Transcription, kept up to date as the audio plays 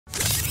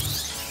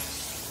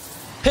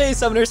Hey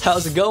Summoners,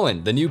 how's it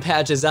going? The new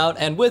patch is out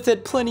and with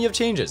it plenty of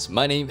changes.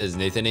 My name is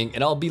Nathan Ing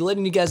and I'll be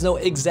letting you guys know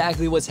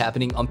exactly what's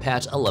happening on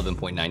patch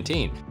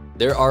 11.19.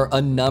 There are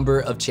a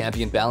number of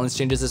champion balance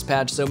changes this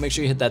patch, so make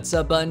sure you hit that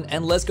sub button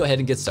and let's go ahead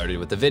and get started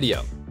with the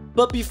video.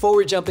 But before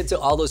we jump into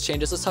all those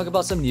changes, let's talk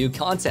about some new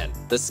content,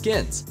 the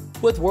skins.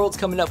 With Worlds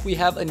coming up, we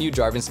have a new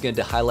Jarvan skin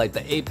to highlight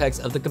the apex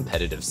of the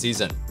competitive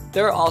season.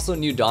 There are also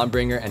new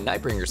Dawnbringer and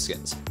Nightbringer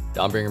skins.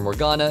 Dawnbringer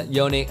Morgana,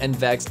 Yone, and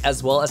Vex,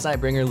 as well as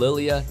Nightbringer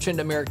Lilia,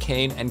 Tryndamere,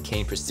 Kayn, and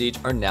Kayn Prestige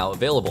are now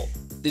available.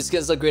 These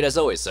skins look great as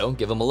always, so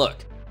give them a look.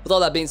 With all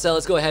that being said,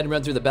 let's go ahead and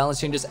run through the balance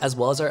changes as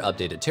well as our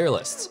updated tier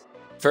lists.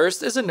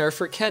 First is a nerf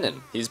for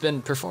Kennen. He's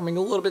been performing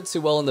a little bit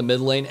too well in the mid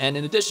lane, and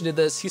in addition to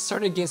this, he's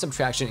starting to gain some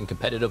traction in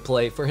competitive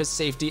play for his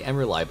safety and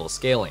reliable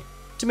scaling.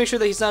 To make sure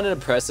that he's not an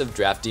oppressive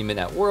draft demon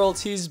at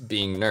Worlds, he's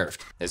being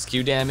nerfed. His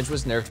Q damage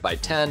was nerfed by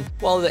 10,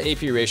 while the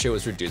AP ratio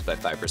was reduced by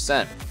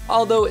 5%.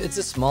 Although it's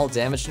a small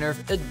damage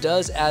nerf, it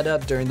does add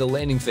up during the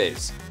laning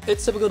phase.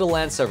 It's typical to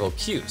land several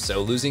Qs,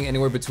 so losing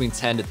anywhere between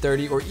 10 to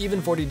 30 or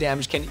even 40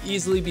 damage can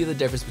easily be the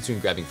difference between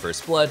grabbing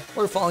first blood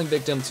or falling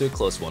victim to a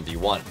close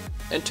 1v1.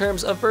 In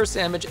terms of burst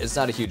damage, it's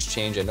not a huge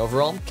change, and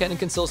overall, Kennen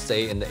can still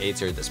stay in the A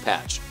tier this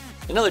patch.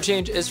 Another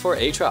change is for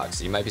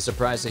Aatrox. You might be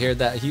surprised to hear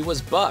that he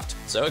was buffed,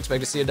 so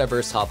expect to see a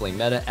diverse top lane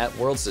meta at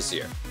Worlds this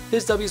year.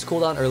 His W's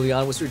cooldown early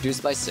on was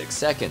reduced by 6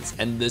 seconds,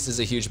 and this is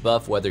a huge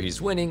buff whether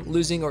he's winning,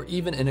 losing, or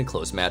even in a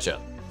close matchup.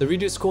 The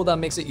reduced cooldown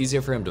makes it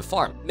easier for him to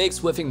farm, makes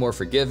whiffing more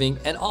forgiving,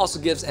 and also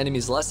gives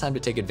enemies less time to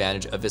take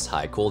advantage of his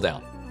high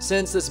cooldown.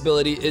 Since this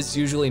ability is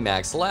usually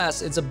max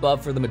last, it's a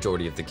buff for the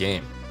majority of the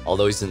game.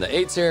 Although he's in the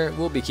A tier,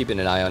 we'll be keeping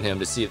an eye on him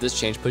to see if this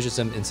change pushes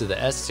him into the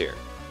S tier.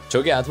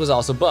 Cho'Gath was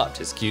also buffed.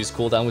 His Q's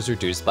cooldown was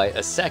reduced by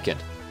a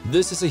second.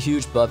 This is a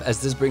huge buff as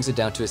this brings it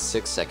down to a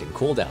 6-second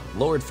cooldown,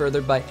 lowered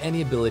further by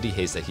any ability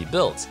haste that he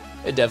builds.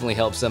 It definitely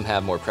helps him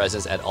have more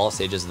presence at all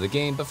stages of the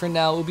game, but for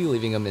now we'll be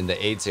leaving him in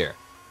the A tier.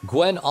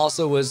 Gwen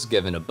also was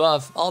given a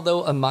buff,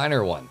 although a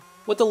minor one.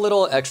 With a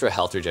little extra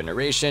health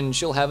regeneration,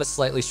 she'll have a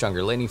slightly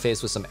stronger laning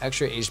phase with some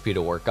extra HP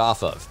to work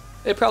off of.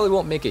 It probably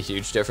won't make a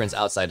huge difference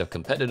outside of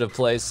competitive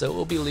play, so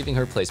we'll be leaving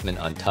her placement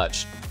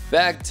untouched.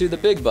 Back to the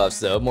big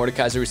buffs though,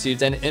 Mordekaiser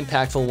received an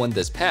impactful one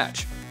this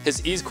patch.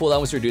 His E's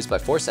cooldown was reduced by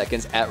 4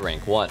 seconds at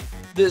rank 1.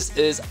 This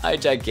is a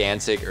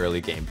gigantic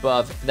early game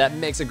buff that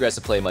makes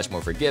aggressive play much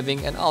more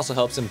forgiving and also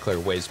helps him clear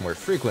waves more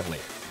frequently.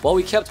 While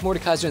we kept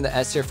Mordekaiser in the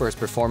S tier for his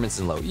performance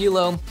in low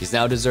elo, he's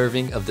now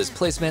deserving of this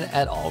placement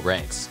at all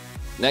ranks.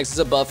 Next is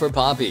a buff for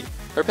Poppy.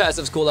 Her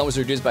passive's cooldown was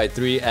reduced by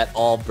 3 at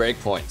all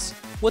breakpoints.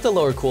 With a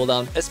lower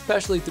cooldown,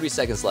 especially 3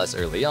 seconds less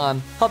early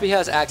on, Poppy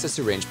has access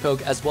to range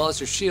poke as well as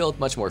her shield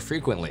much more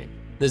frequently.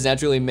 This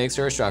naturally makes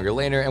her a stronger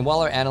laner, and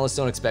while our analysts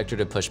don't expect her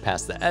to push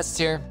past the S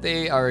tier,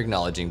 they are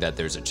acknowledging that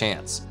there's a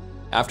chance.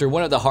 After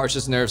one of the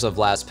harshest nerfs of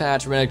last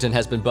patch, Renekton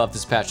has been buffed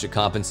this patch to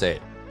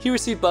compensate. He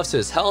received buffs to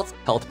his health,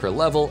 health per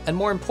level, and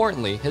more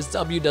importantly, his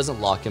W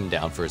doesn't lock him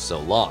down for so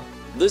long.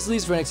 This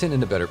leaves Renekton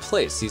in a better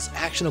place. He's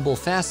actionable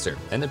faster,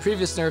 and the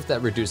previous nerf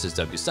that reduces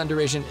W stun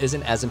duration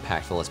isn't as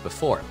impactful as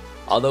before.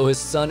 Although his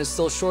stun is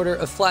still shorter,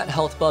 a flat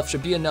health buff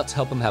should be enough to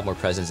help him have more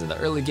presence in the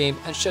early game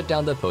and shut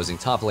down the opposing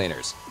top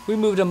laners. We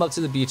moved him up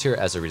to the B tier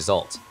as a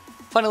result.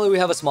 Finally, we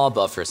have a small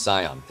buff for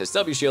Sion. His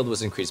W shield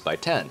was increased by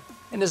 10,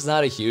 and it's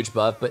not a huge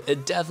buff, but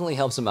it definitely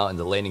helps him out in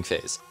the laning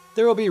phase.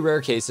 There will be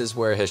rare cases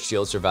where his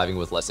shield surviving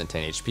with less than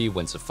 10 HP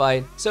wins a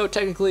fight, so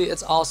technically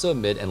it's also a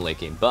mid and late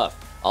game buff.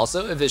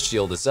 Also, if his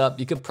shield is up,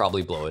 you could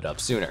probably blow it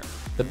up sooner.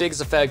 The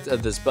biggest effect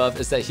of this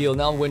buff is that he'll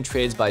now win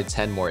trades by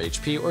 10 more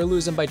HP or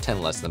lose them by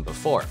 10 less than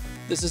before.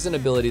 This is an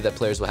ability that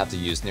players will have to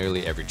use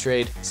nearly every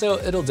trade, so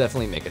it'll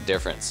definitely make a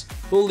difference.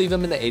 We'll leave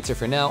him in the A tier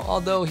for now,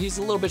 although he's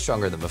a little bit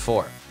stronger than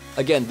before.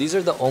 Again, these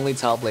are the only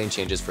top lane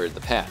changes for the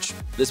patch.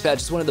 This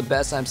patch is one of the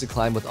best times to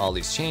climb with all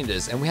these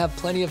changes, and we have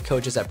plenty of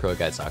coaches at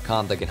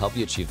ProGuides.com that can help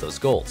you achieve those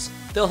goals.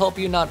 They'll help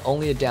you not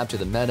only adapt to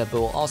the meta, but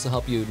will also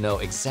help you know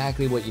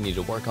exactly what you need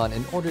to work on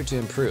in order to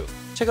improve.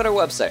 Check out our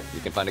website.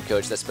 You can find a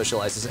coach that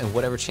specializes in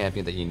whatever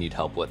champion that you need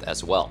help with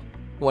as well.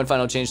 One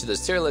final change to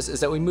this tier list is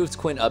that we moved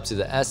Quinn up to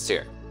the S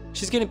tier.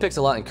 She's getting picked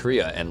a lot in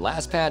Korea, and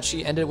last patch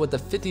she ended with a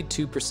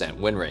 52%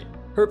 win rate.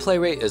 Her play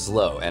rate is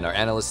low, and our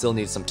analysts still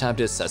need some time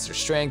to assess her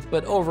strength,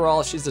 but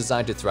overall she's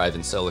designed to thrive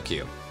in solo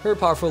queue. Her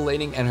powerful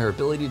laning and her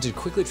ability to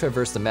quickly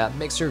traverse the map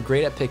makes her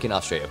great at picking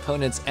off stray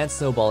opponents and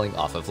snowballing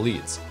off of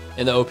leads.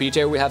 In the OP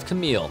tier we have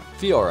Camille,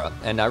 Fiora,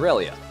 and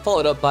Irelia,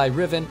 followed up by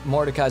Riven,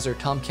 Mordekaiser,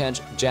 Tahm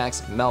Kench,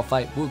 Jax,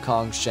 Malphite,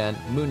 Wukong, Shen,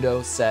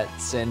 Mundo, Set,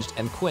 Singed,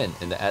 and Quinn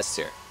in the S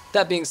tier.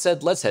 That being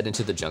said, let's head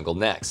into the jungle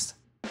next.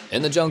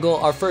 In the jungle,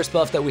 our first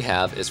buff that we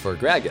have is for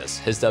Gragas.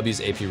 His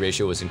W's AP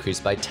ratio was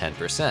increased by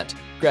 10%.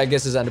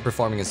 Gragas is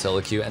underperforming in solo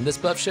queue, and this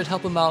buff should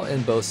help him out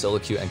in both solo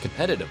queue and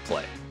competitive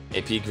play.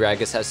 AP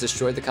Gragas has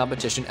destroyed the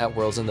competition at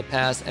Worlds in the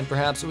past, and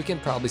perhaps we can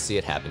probably see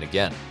it happen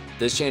again.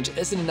 This change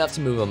isn't enough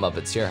to move him up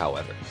a tier,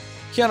 however.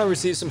 Qiyana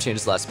received some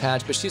changes last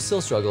patch, but she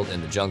still struggled in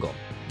the jungle.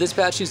 This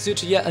patch is due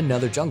to yet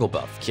another jungle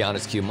buff.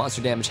 Qiyana's Q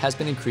monster damage has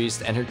been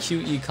increased, and her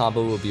QE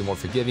combo will be more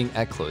forgiving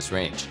at close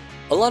range.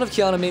 A lot of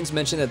Kiana mains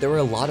mentioned that there were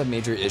a lot of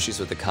major issues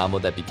with the combo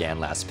that began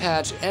last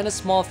patch, and a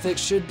small fix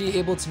should be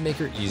able to make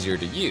her easier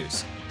to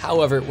use.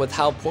 However, with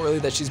how poorly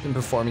that she's been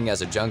performing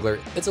as a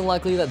jungler, it's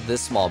unlikely that this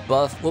small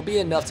buff will be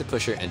enough to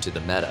push her into the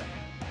meta.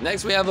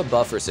 Next, we have a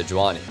buff for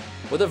Sejuani.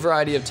 With a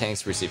variety of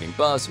tanks receiving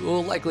buffs, we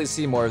will likely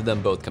see more of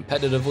them both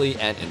competitively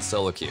and in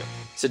solo queue.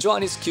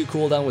 Sejuani's Q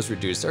cooldown was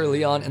reduced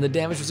early on and the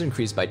damage was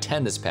increased by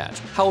 10 this patch,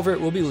 however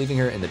we'll be leaving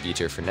her in the B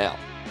tier for now.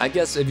 I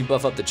guess if you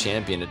buff up the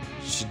champion,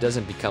 she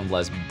doesn't become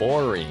less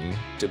boring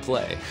to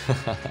play.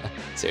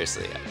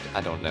 Seriously,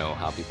 I don't know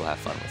how people have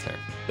fun with her,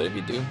 but if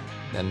you do,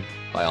 then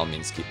by all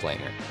means keep playing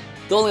her.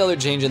 The only other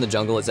change in the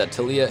jungle is that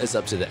Talia is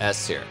up to the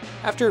S tier.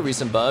 After a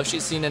recent buff,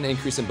 she's seen an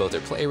increase in both her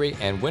play rate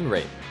and win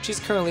rate. She's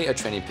currently a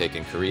trending pick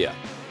in Korea.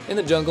 In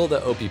the jungle,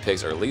 the OP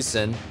picks are Lee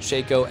Sin,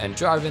 Shaco, and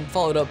Jarvan,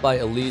 followed up by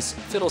Elise,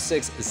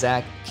 Fiddlesticks,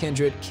 Zac,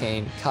 Kindred,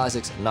 Kayn,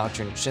 Kha'Zix,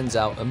 Nocturne,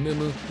 Shinzao,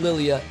 Amumu,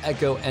 Lilia,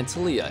 Echo, and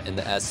Talia in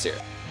the S tier.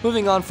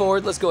 Moving on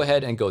forward, let's go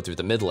ahead and go through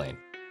the mid lane.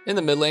 In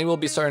the mid lane, we'll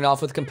be starting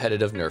off with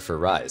competitive nerf for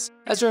Ryze.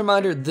 As a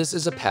reminder, this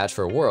is a patch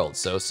for Worlds,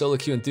 so solo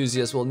queue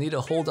enthusiasts will need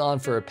to hold on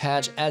for a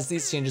patch as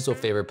these changes will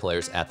favor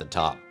players at the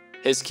top.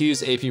 His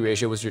Q's AP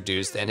ratio was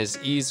reduced and his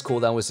E's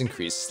cooldown was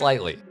increased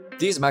slightly.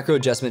 These micro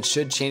adjustments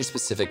should change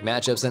specific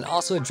matchups and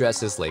also address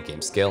his late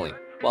game scaling.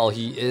 While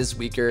he is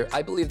weaker,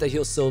 I believe that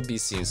he'll still be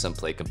seeing some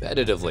play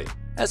competitively.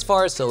 As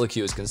far as solo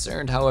queue is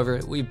concerned, however,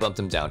 we bumped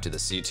him down to the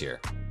C tier.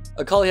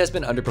 Akali has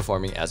been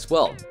underperforming as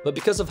well, but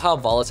because of how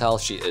volatile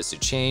she is to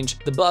change,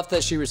 the buff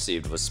that she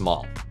received was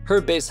small. Her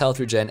base health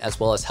regen as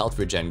well as health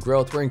regen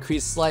growth were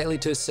increased slightly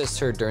to assist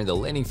her during the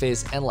laning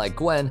phase, and like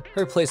Gwen,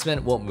 her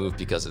placement won't move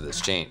because of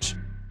this change.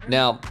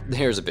 Now,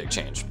 here's a big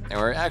change,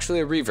 or actually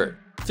a revert.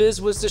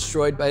 Fizz was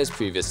destroyed by his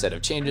previous set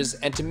of changes,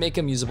 and to make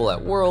him usable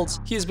at Worlds,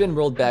 he's been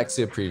rolled back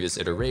to a previous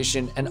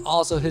iteration, and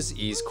also his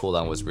E's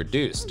cooldown was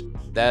reduced.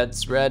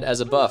 That's read as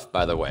a buff,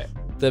 by the way.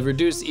 The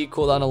reduced E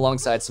cooldown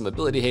alongside some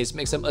ability haste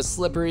makes him a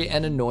slippery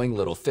and annoying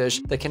little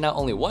fish that can not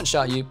only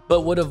one-shot you,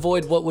 but would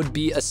avoid what would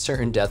be a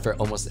certain death for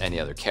almost any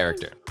other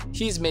character.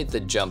 He's made the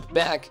jump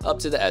back up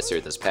to the S tier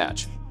this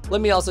patch.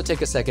 Let me also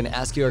take a second to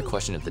ask you our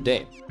question of the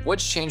day.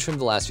 Which change from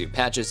the last few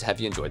patches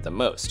have you enjoyed the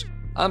most?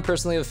 I'm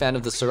personally a fan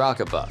of the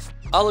Soraka buff.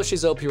 Although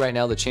she's OP right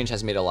now, the change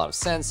has made a lot of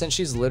sense since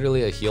she's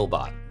literally a heal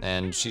bot,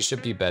 and she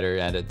should be better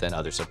at it than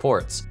other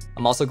supports.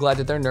 I'm also glad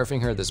that they're nerfing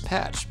her this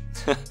patch.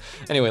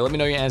 Anyway, let me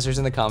know your answers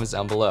in the comments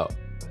down below.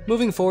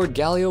 Moving forward,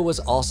 Galio was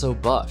also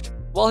buffed.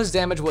 While his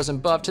damage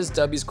wasn't buffed, his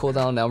W's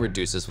cooldown now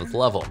reduces with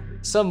level.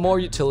 Some more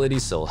utility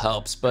still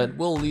helps, but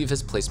we'll leave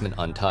his placement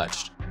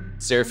untouched.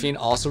 Seraphine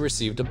also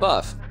received a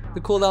buff. The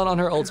cooldown on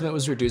her ultimate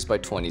was reduced by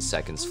 20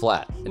 seconds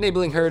flat,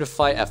 enabling her to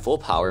fight at full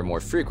power more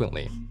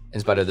frequently. In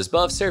spite of this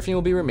buff, Seraphine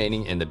will be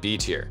remaining in the B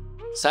tier.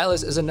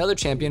 Sylas is another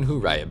champion who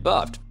Riot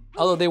buffed.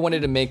 Although they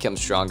wanted to make him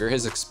stronger,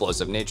 his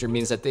explosive nature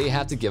means that they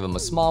have to give him a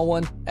small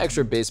one,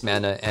 extra base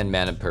mana, and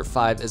mana per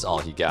 5 is all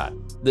he got.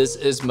 This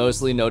is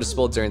mostly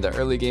noticeable during the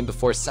early game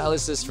before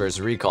Sylas' first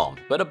recall,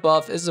 but a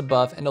buff is a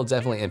buff and it'll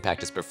definitely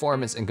impact his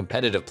performance in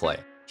competitive play.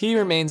 He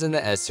remains in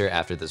the S tier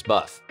after this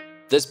buff.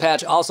 This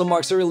patch also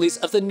marks the release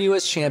of the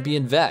newest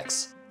champion,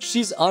 Vex.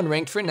 She's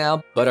unranked for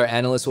now, but our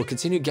analysts will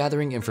continue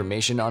gathering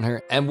information on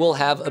her and we'll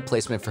have a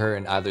placement for her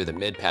in either the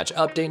mid-patch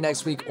update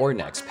next week or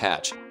next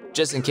patch.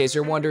 Just in case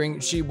you're wondering,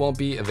 she won't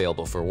be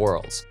available for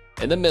Worlds.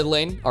 In the mid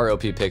lane, our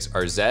OP picks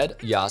are Zed,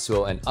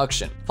 Yasuo, and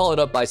Uxin, followed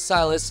up by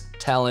Sylas,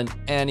 Talon,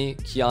 Annie,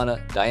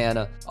 Kiana,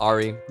 Diana,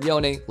 Ahri,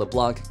 Yone,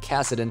 LeBlanc,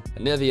 Kassadin,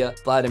 Anivia,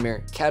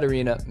 Vladimir,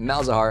 Katarina,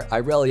 Malzahar,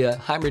 Irelia,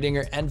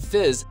 Heimerdinger, and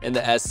Fizz in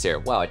the S tier.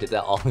 Wow, I did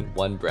that all in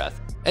one breath.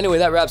 Anyway,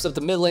 that wraps up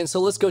the mid lane, so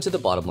let's go to the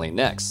bottom lane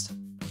next.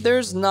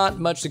 There's not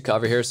much to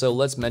cover here, so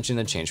let's mention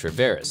a change for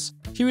Varus.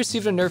 He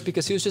received a nerf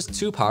because he was just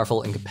too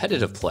powerful in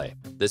competitive play.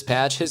 This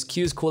patch, his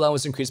Q's cooldown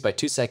was increased by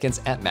 2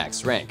 seconds at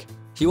max rank.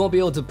 He won't be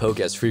able to poke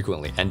as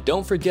frequently, and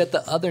don't forget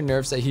the other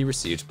nerfs that he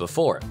received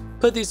before.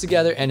 Put these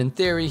together and in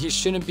theory, he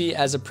shouldn't be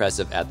as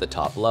oppressive at the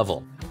top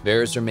level.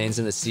 Varus remains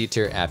in the C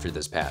tier after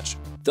this patch.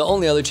 The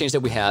only other change that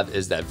we have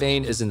is that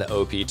Vayne is in the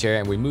OP tier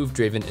and we moved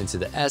Draven into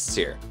the S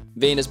tier.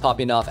 Vayne is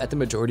popping off at the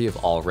majority of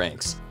all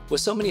ranks. With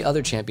so many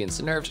other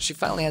champions nerfed, she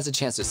finally has a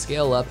chance to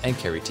scale up and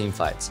carry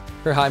teamfights.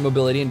 Her high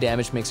mobility and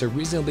damage makes her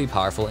reasonably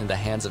powerful in the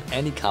hands of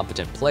any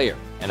competent player,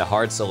 and a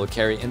hard solo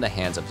carry in the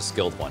hands of a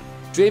skilled one.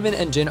 Draven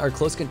and Jhin are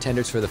close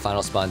contenders for the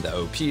final spot in the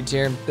OP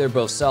tier. They're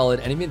both solid,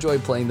 and if you enjoy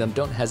playing them,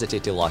 don't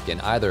hesitate to lock in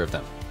either of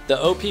them.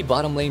 The OP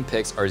bottom lane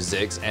picks are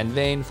Ziggs and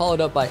Vayne, followed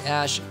up by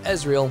Ashe,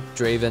 Ezreal,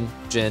 Draven,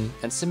 Jhin,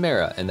 and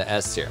Samara in the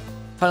S tier.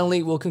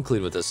 Finally, we'll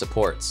conclude with the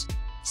supports.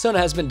 Sona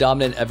has been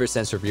dominant ever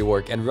since her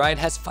rework, and Riot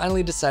has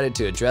finally decided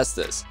to address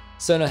this.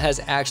 Sona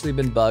has actually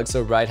been bugged,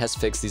 so Riot has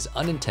fixed these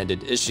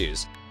unintended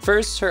issues.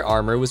 First, her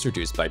armor was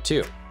reduced by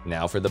 2.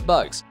 Now for the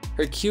bugs.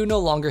 Her Q no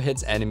longer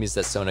hits enemies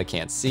that Sona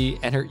can't see,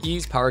 and her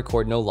E's power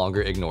cord no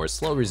longer ignores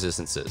slow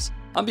resistances.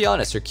 I'll be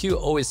honest, her Q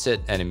always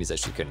hit enemies that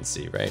she couldn't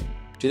see, right?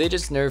 Do they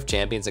just nerf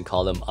champions and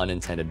call them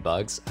unintended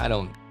bugs? I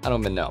don't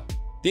even know.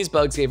 These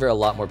bugs gave her a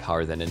lot more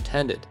power than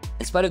intended.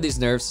 In spite of these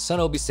nerfs,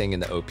 Sona will be staying in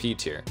the OP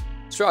tier.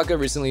 Soraka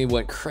recently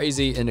went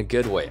crazy in a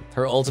good way.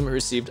 Her ultimate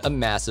received a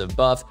massive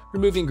buff,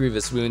 removing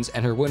grievous wounds,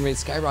 and her win rate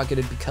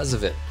skyrocketed because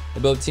of it.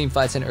 In both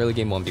teamfights and early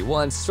game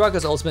 1v1s,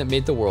 Soraka's ultimate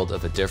made the world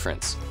of a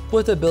difference.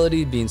 With the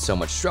ability being so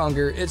much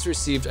stronger, it's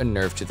received a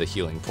nerf to the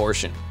healing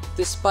portion.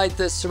 Despite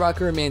this, Soraka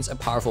remains a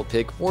powerful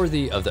pick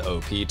worthy of the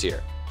OP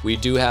tier. We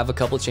do have a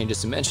couple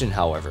changes to mention,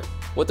 however.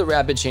 With the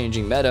rapid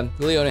changing meta,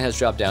 Leona has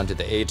dropped down to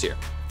the A tier.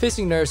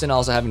 Facing nerfs and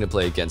also having to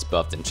play against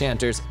buffed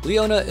enchanters,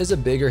 Leona is a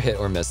bigger hit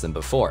or miss than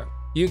before.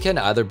 You can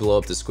either blow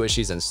up the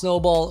squishies and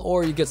snowball,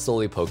 or you get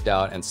slowly poked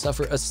out and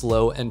suffer a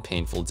slow and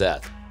painful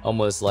death,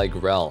 almost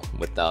like Rel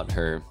without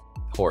her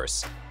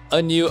horse.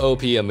 A new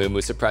OP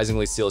Amumu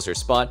surprisingly seals her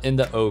spot in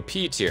the OP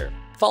tier.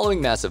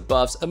 Following massive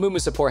buffs,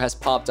 Amumu support has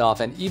popped off,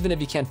 and even if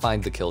he can't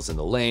find the kills in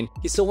the lane,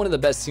 he's still one of the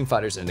best team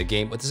fighters in the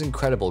game with his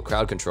incredible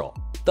crowd control.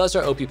 Thus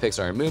our OP picks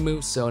are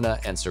Amumu, Sona,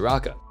 and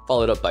Soraka,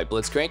 followed up by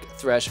Blitzcrank,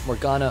 Thresh,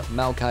 Morgana,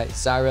 Maokai,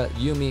 Zyra,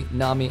 Yuumi,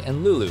 Nami,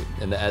 and Lulu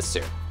in the S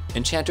tier.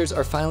 Enchanters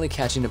are finally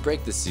catching a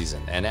break this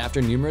season, and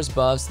after numerous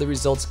buffs, the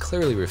results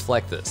clearly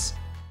reflect this.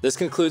 This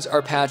concludes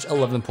our patch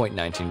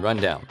 11.19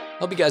 rundown.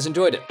 Hope you guys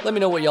enjoyed it. Let me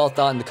know what y'all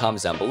thought in the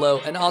comments down below,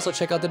 and also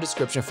check out the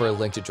description for a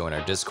link to join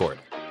our Discord.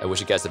 I wish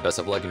you guys the best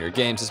of luck in your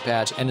games this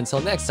patch, and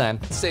until next time,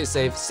 stay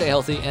safe, stay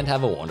healthy, and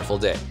have a wonderful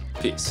day.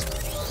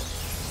 Peace.